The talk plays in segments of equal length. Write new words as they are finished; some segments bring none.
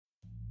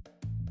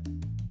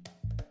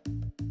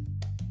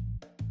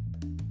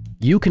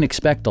You can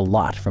expect a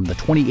lot from the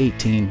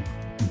 2018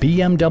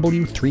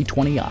 BMW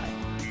 320i.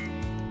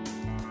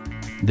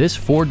 This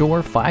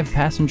four-door,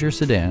 five-passenger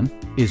sedan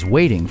is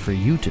waiting for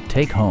you to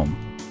take home.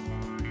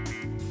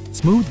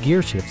 Smooth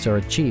gear shifts are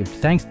achieved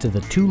thanks to the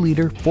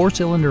 2-liter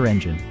four-cylinder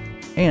engine.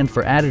 And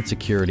for added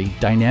security,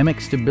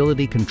 dynamic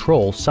stability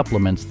control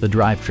supplements the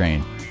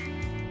drivetrain.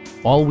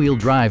 All-wheel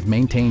drive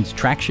maintains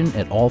traction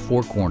at all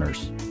four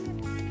corners.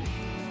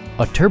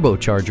 A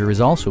turbocharger is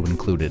also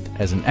included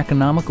as an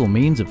economical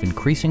means of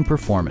increasing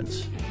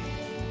performance.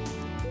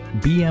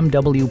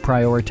 BMW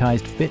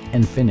prioritized fit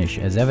and finish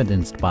as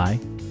evidenced by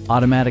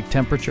automatic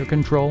temperature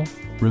control,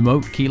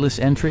 remote keyless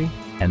entry,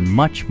 and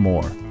much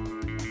more.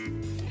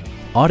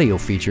 Audio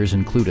features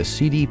include a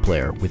CD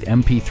player with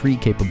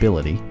MP3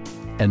 capability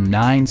and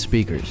 9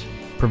 speakers,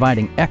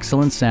 providing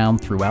excellent sound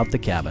throughout the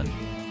cabin.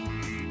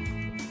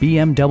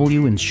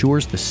 BMW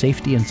ensures the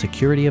safety and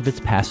security of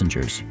its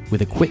passengers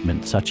with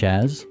equipment such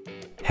as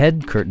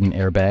head curtain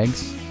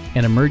airbags,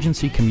 an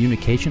emergency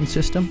communication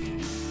system,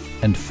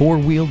 and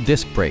 4-wheel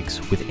disc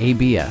brakes with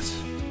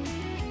ABS.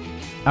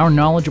 Our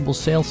knowledgeable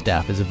sales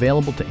staff is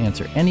available to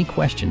answer any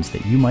questions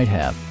that you might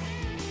have.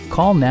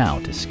 Call now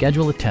to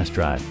schedule a test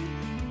drive.